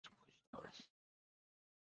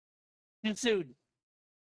too soon.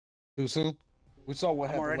 Too soon? We saw what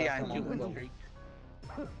I'm happened already last on time. 2 streak.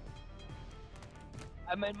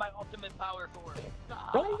 I made my ultimate power for it.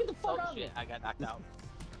 Don't get the fuck Oh out of shit, me. I got knocked out.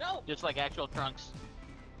 No. Just like actual Trunks.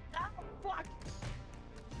 No. Fuck.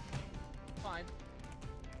 Fine.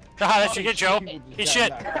 Ah, that's your good, Joe. He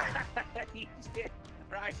shit. He shit.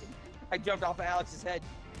 Right. I jumped off of Alex's head.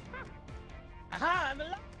 Aha, I'm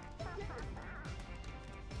alive.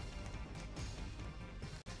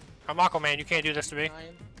 I'm Aquaman, you can't do this to me.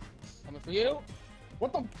 Ryan, coming for you.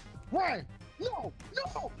 What the? Ryan! No!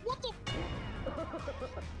 No! What the?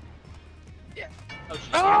 Yeah. Oh shit.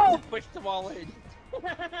 Oh! Pushed them all in. Just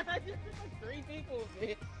like 3 people,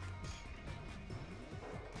 man.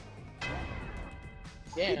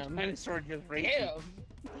 Damn. Dinosaur just raped me. Damn.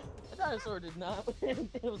 The dinosaur did not.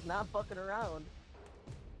 It was not fucking around.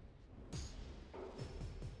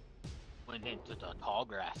 Went into the tall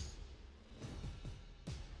grass.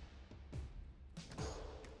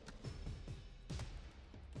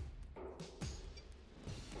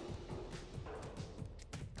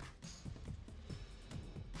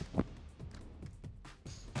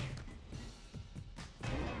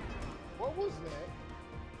 What was that?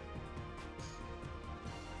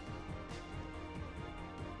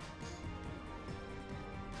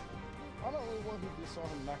 I'm the only one who just saw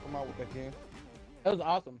him knock him out with that can. That was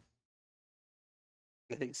awesome.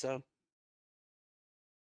 I think so.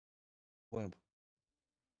 Wimp.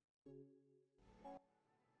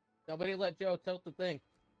 Nobody let Joe tilt the thing.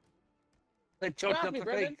 They choked Grab up me, the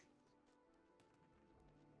Brendan. thing.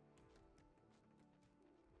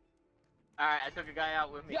 Alright, I took a guy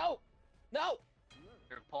out with me. Yo! No!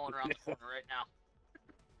 They're pulling around the corner right now.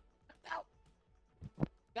 No!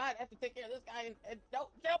 God, I have to take care of this guy and no,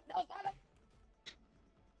 Joe, no, stop it!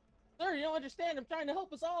 Sir, you don't understand. I'm trying to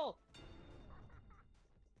help us all.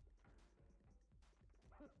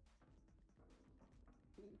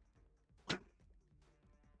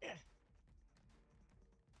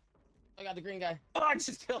 I got the green guy. Oh, I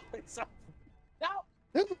just killed myself. No!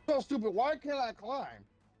 This is so stupid. Why can't I climb?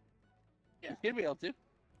 Yeah. You'd be able to.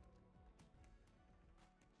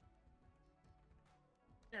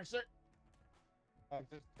 Here, sir.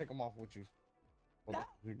 Just take them off with you. Hold on,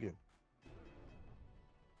 you're good.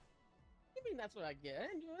 You mean that's what I get?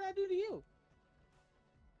 What did I do to you?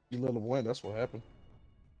 You let him win. That's what happened.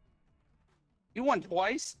 You won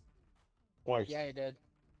twice? Twice. Yeah, you did.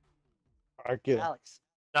 I get it. Alex.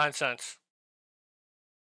 Nonsense.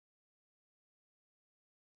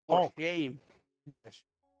 Oh, game.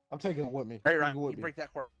 I'm taking it with me. Right, Take right. it with You me. break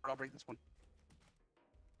that cord. I'll break this one.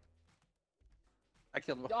 I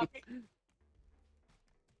killed him. Dog.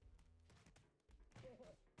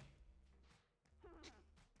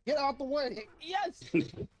 Get out the way. Yes!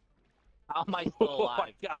 How am I still Oh alive?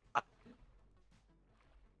 my god.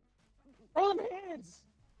 Roll them hands!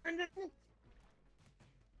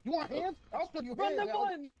 You want hands? I'll show you Run hands. the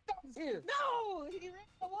one! Here. No! He ran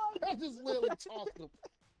the one! I just literally tossed him.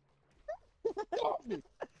 Tossed me.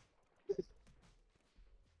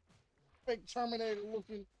 Fake Terminator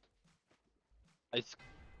looking.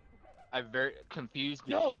 I very confused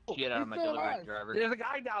the No, shit out of my he's still delivery alive. driver. There's a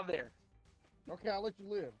guy down there. Okay, I'll let you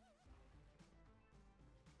live.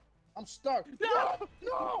 I'm stuck. No!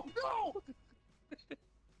 No! No!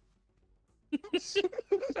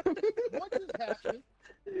 What just happened?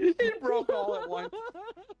 He broke all at once.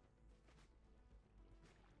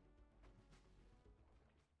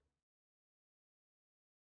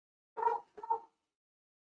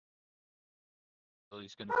 So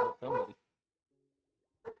he's gonna kill somebody.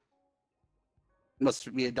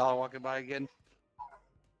 Must be a dog walking by again.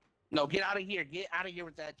 No, get out of here. Get out of here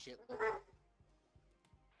with that shit. Get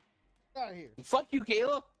out of here. Fuck you,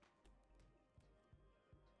 Caleb.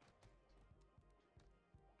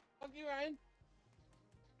 Fuck you, Ryan.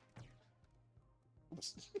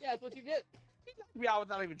 Yeah, that's what you get. He knocked me out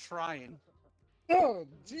without even trying. Oh,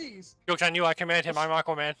 jeez. Joke's on you, I command him, I'm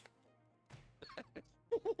Aquaman.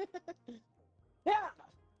 Yeah!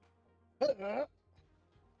 Uh-uh.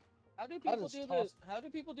 How do people just do tossed- the How do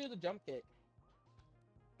people do the jump kick?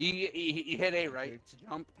 You hit A, right, to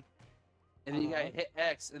jump. And then you gotta Uh-huh. hit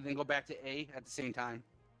X and then go back to A at the same time.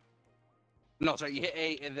 No, sorry, you hit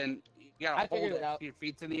A and then you gotta I hold figured it it out. your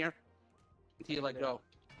feet's in the air until you let Figured it go.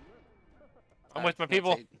 I'm with my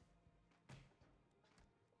people.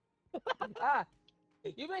 Ah!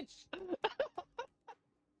 You bitch!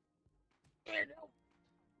 Here, no.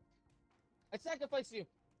 I sacrificed you!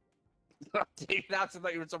 Take it out so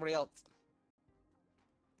that you were somebody else.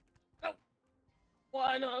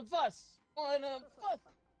 One of us! One of us!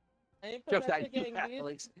 I ain't put Just that that you, kick in,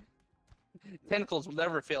 Alex. Tentacles will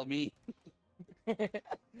never fail me. dude.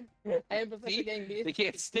 I am Pacific See? Gang Beast. They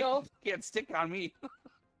can't stick. No. Can't stick on me.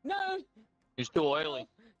 No, He's too oily.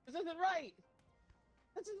 this isn't right.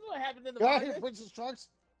 This is what happened in the Get out here, market. Princess Trunks.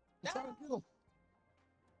 I'm trying to kill him.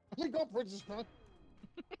 Let me go, Princess Trunks.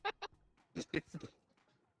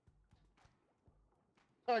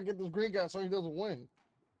 Trying to get this green guy so he doesn't win.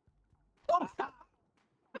 Oh,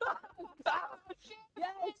 Yes.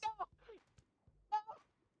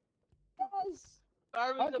 Yes.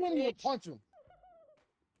 I Karma's a can't even bitch. punch him.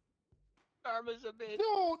 Karma's a bitch.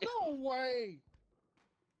 No, no way.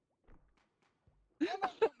 I'm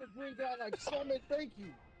not putting the green guy like Summon, thank you.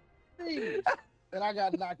 Please. And I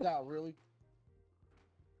got knocked out, really?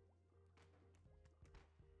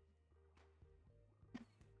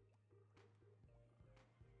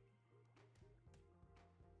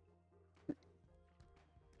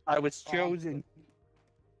 I was chosen.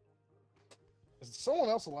 Is someone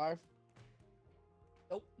else alive?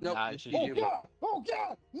 Nope. Nope. Nah, it's it's Oh you. God! Oh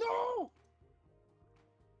God! No!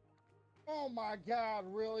 Oh my God!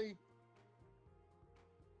 Really?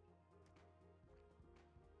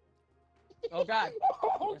 Oh God. Oh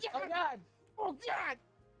Oh God! God. Oh God!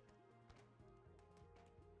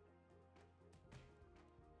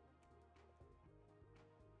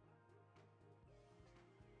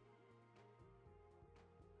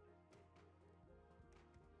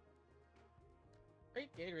 Great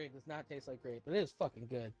Gatorade does not taste like grape, but it is fucking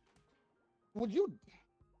good. Would you?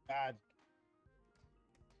 God.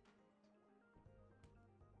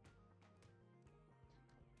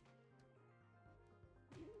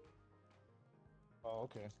 Oh,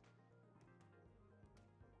 okay.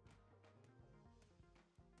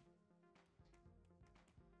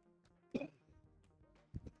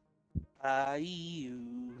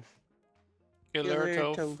 You.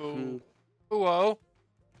 Killer tofu. Whoa.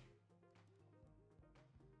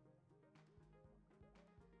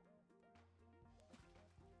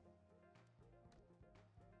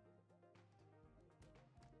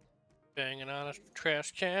 Banging on a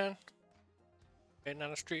trash can. Banging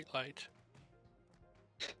on a street light.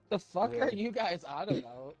 The fuck Yeah. are you guys on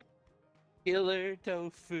about? Killer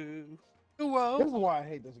tofu. This Whoa. is why I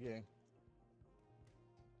hate this game.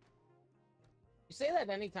 You say that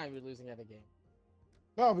anytime you're losing at a game.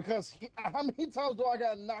 No, because how many times do I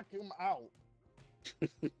gotta knock him out?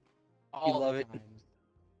 All love the it. times.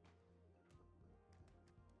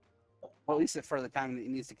 Well, at least for the time that it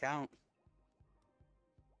needs to count.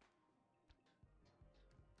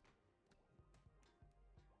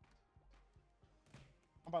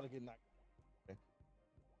 I'm about to get knocked. Okay.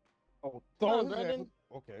 Oh, Come on, throw his ass Brendan.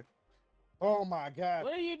 in- Okay. Oh my God.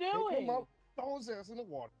 What are you Pick him doing? up, throw his ass in the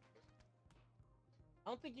water. I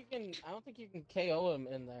don't think you can. I don't think you can KO him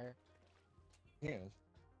in there. Yeah.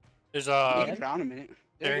 Is You uh can drown him in it.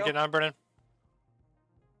 There Aaron you getting go. on, Brennan?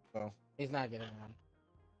 He's not getting on.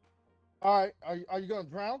 All right. Are you gonna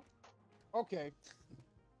drown? Okay.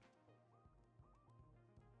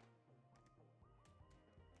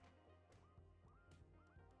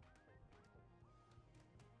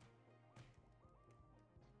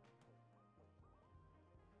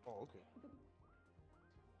 Oh, okay.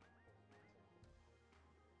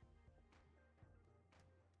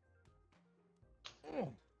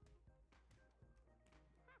 Mm.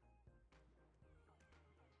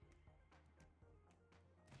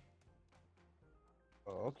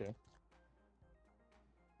 Oh, okay.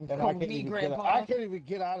 And Call me Grandpa. I can't even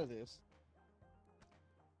get out of this.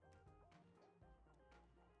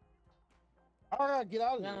 How do I get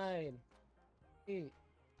out of this? 9, 8,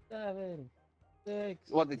 7, 6.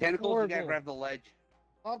 What, the tentacles? You gotta Horrible. grab the ledge.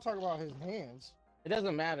 I'm talking about his hands. It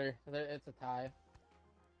doesn't matter. It's a tie.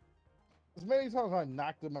 As many times I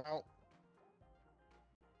knocked him out.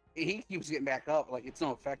 He keeps getting back up. Like, it's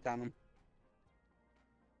no effect on him.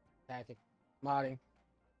 Tactic. Modding.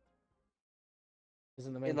 Is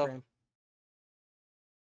in the Hey, look. mainframe.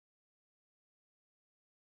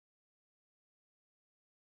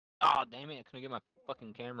 Oh, damn it. I couldn't get my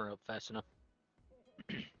fucking camera up fast enough.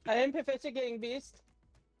 I am Pacific Gang Beast.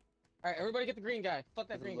 Alright, everybody get the green guy. Fuck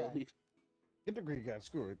that green guy. Get the green guy.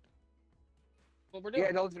 Screw it. What we're doing.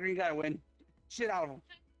 Yeah, don't let the green guy win. Shit out of him.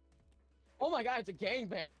 Oh my god, it's a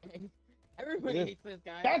gangbang. Everybody Yeah. hates this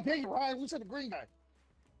guy. God dang it, Ryan. We said the green guy.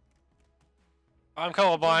 I'm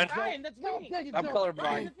colorblind. Ryan, that's No, me. dang it, I'm no. colorblind.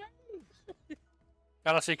 Ryan, that's me.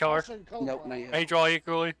 I don't see I'll color. show you color, Nope, Ryan. not yet. They draw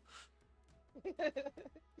equally.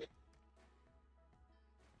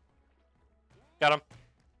 Got him.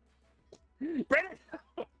 Brennan!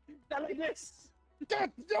 Not like this!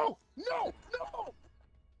 God, no, no, no.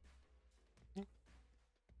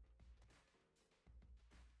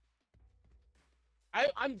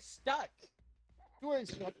 I'm stuck. You ain't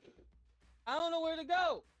stuck. I don't know where to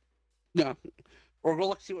go. No. Or go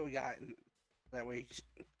look see what we got. That way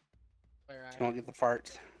Where you don't get the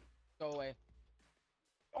farts. Go away.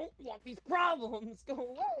 Don't want these problems. Go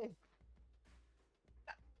away.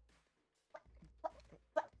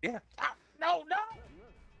 Yeah. Ah, no, no.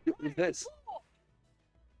 What is this?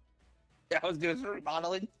 Yeah, I was doing some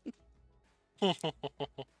remodeling. Hey,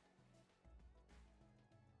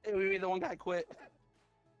 we made the one guy quit.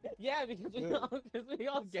 Yeah, because we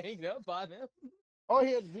all ganged up on him. All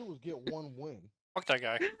he had to do was get one win. Fuck that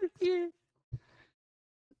guy.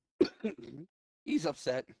 He's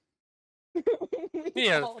upset. He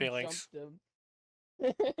has all feelings. jumped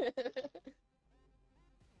him.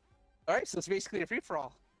 Alright, so it's basically a free for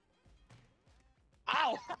all.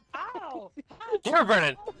 Ow! Ow! Here,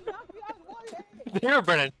 Brennan. Here,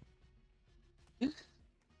 Brennan. You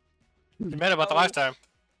mad about the last time.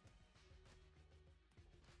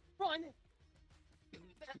 Run!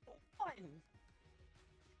 Run!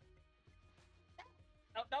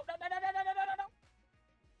 No, no, no, no, no, no, no, no, no, no, no!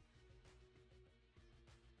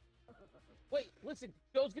 Wait, listen,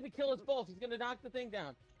 Joe's gonna kill us both. He's gonna knock the thing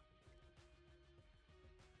down.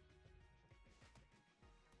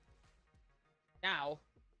 Now.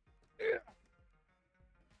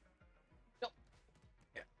 No.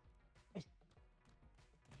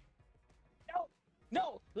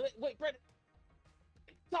 No. No. Wait, Brendan.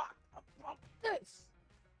 Talk about this.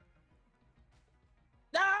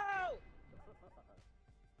 No.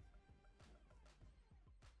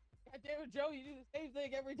 God damn it, Joe! You do the same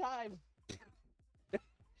thing every time.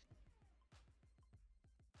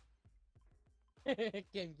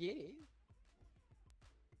 Can get it.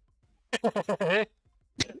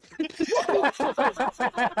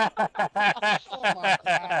 Oh my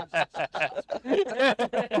god.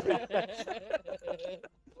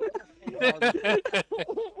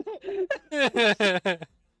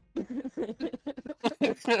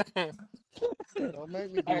 Don't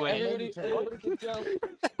make me do All right, it. everybody can Joe.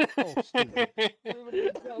 Oh, stupid. Everybody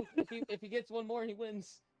can Joe. If he gets one more, he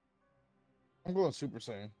wins. I'm going Super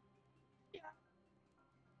Saiyan.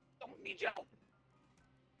 Don't need Joe.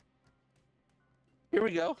 Here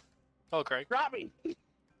we go. Oh, Craig. Drop me.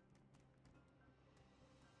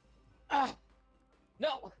 Ah,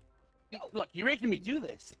 no. Look, you're making me do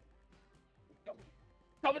this.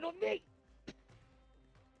 Coming on me.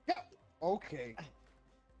 Okay.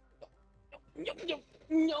 No, no,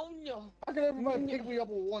 no, no. How can everybody pick me up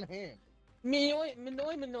with one hand? Minoy,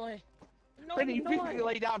 Minoy, Minoy. No, Brandon, you basically Minoy.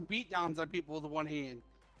 lay down beatdowns on people with one hand.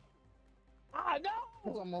 Ah, no.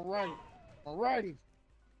 'Cause I'm a righty. A righty.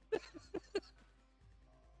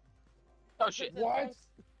 Oh shit. What?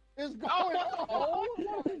 It's going on. Oh,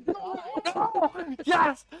 Oh, No!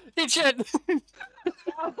 Yes! Eat shit!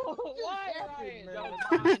 why, Fucking Ryan?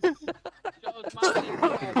 man. Joe's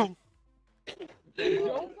mine.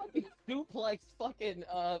 Joe fucking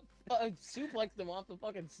suplexed him off the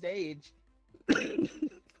fucking stage.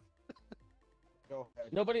 Go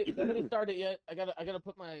ahead. Nobody started yet. I gotta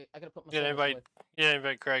put my Yeah, sodas invite. away. Yeah,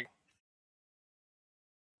 invite Craig.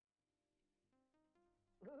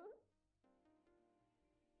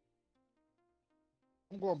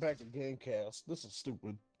 I'm going back to Gamecast. This is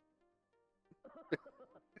stupid.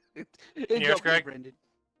 It's hear us, okay, Greg? Brendan.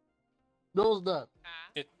 No, it's not.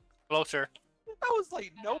 Closer. I was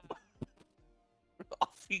like, nope.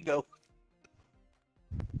 Off you go.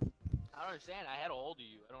 I don't understand. I had a hold of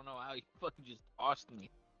you. I don't know how you fucking just tossed me.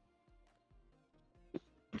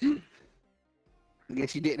 I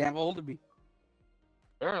guess you didn't have a hold of me.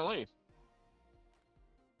 Apparently.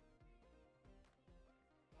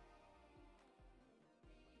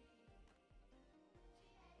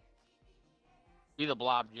 Be the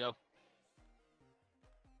blob, Joe.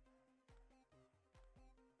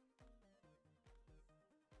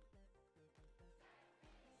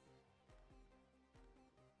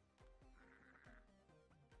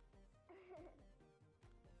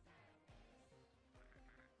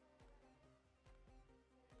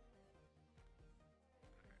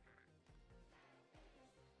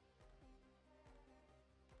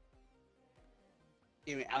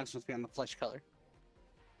 Damn it, Alex must be on the flesh color.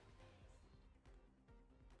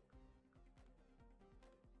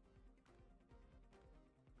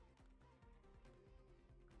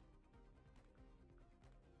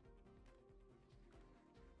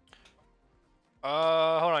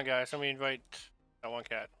 Hold on, guys. Let me invite that one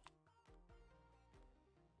cat.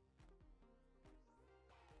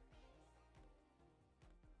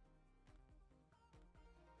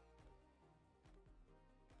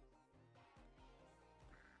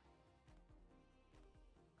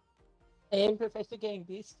 And Professor Gang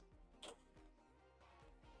Beast.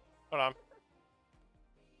 Hold on.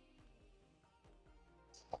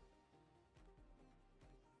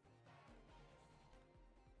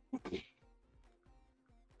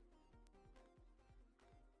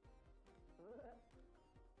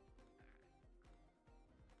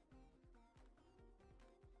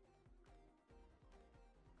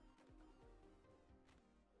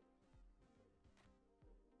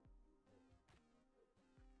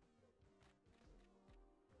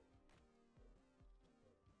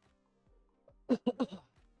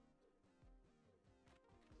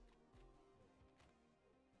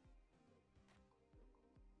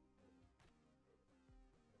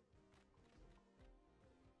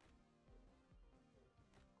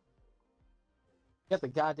 Got the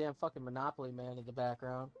goddamn fucking Monopoly man in the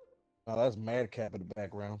background. Oh, that's Madcap in the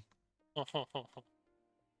background.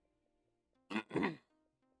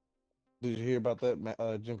 Did you hear about that?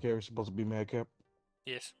 Jim Carrey's supposed to be Madcap.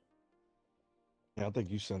 Yes. Yeah, I think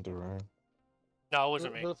you sent it around. No, it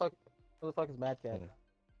wasn't me. Who the fuck is Madcap? Yeah.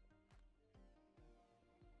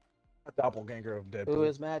 A doppelganger of Deadpool. Who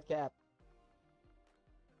is Madcap?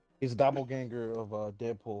 He's a doppelganger of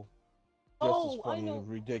Deadpool. Just Oh, as I funny know. and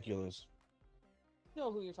ridiculous. You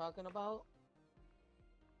know who you're talking about?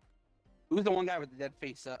 Who's the one guy with the dead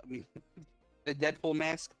face? I mean, the Deadpool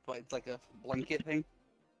mask, but it's like a blanket thing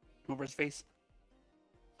over his face.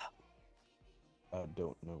 I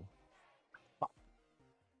don't know.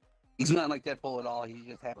 He's not like Deadpool at all. He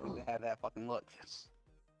just happens to have that fucking look.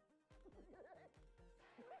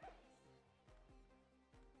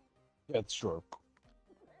 That's true.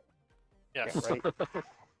 Yes. Yeah, right.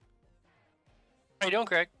 How you doing,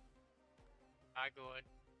 Craig? Hi, good.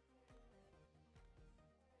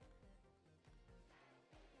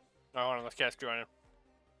 No, hold on, let's cast join him.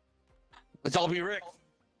 Let's all be Rick.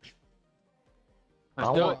 I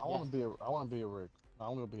Let's do want it. to be. I want to be a Rick. I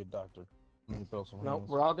want to be a doctor. Let me throw some No, hands.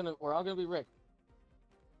 we're all gonna be Rick.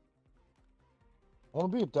 I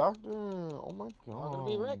want to be a doctor. Oh my god. all gonna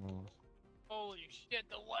be Rick. Holy shit,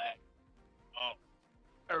 the lag. Oh.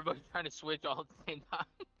 Everybody's trying to switch all at the same time.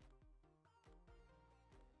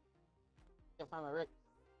 Can't find my Rick.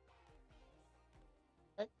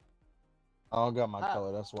 I don't got my Ah.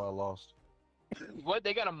 color. That's why I lost. What?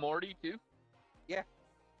 They got a Morty too?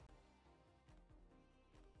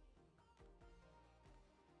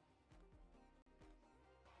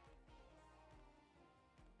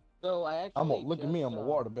 So I actually. Look at me. I'm a just,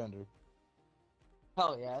 waterbender.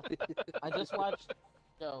 Oh yeah. I just watched.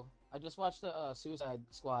 I just watched the Suicide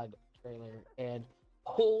Squad trailer, and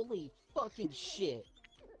holy fucking shit,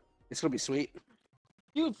 It's gonna be sweet.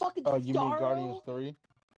 dude! Fucking Oh, you mean Starro? Guardians 3?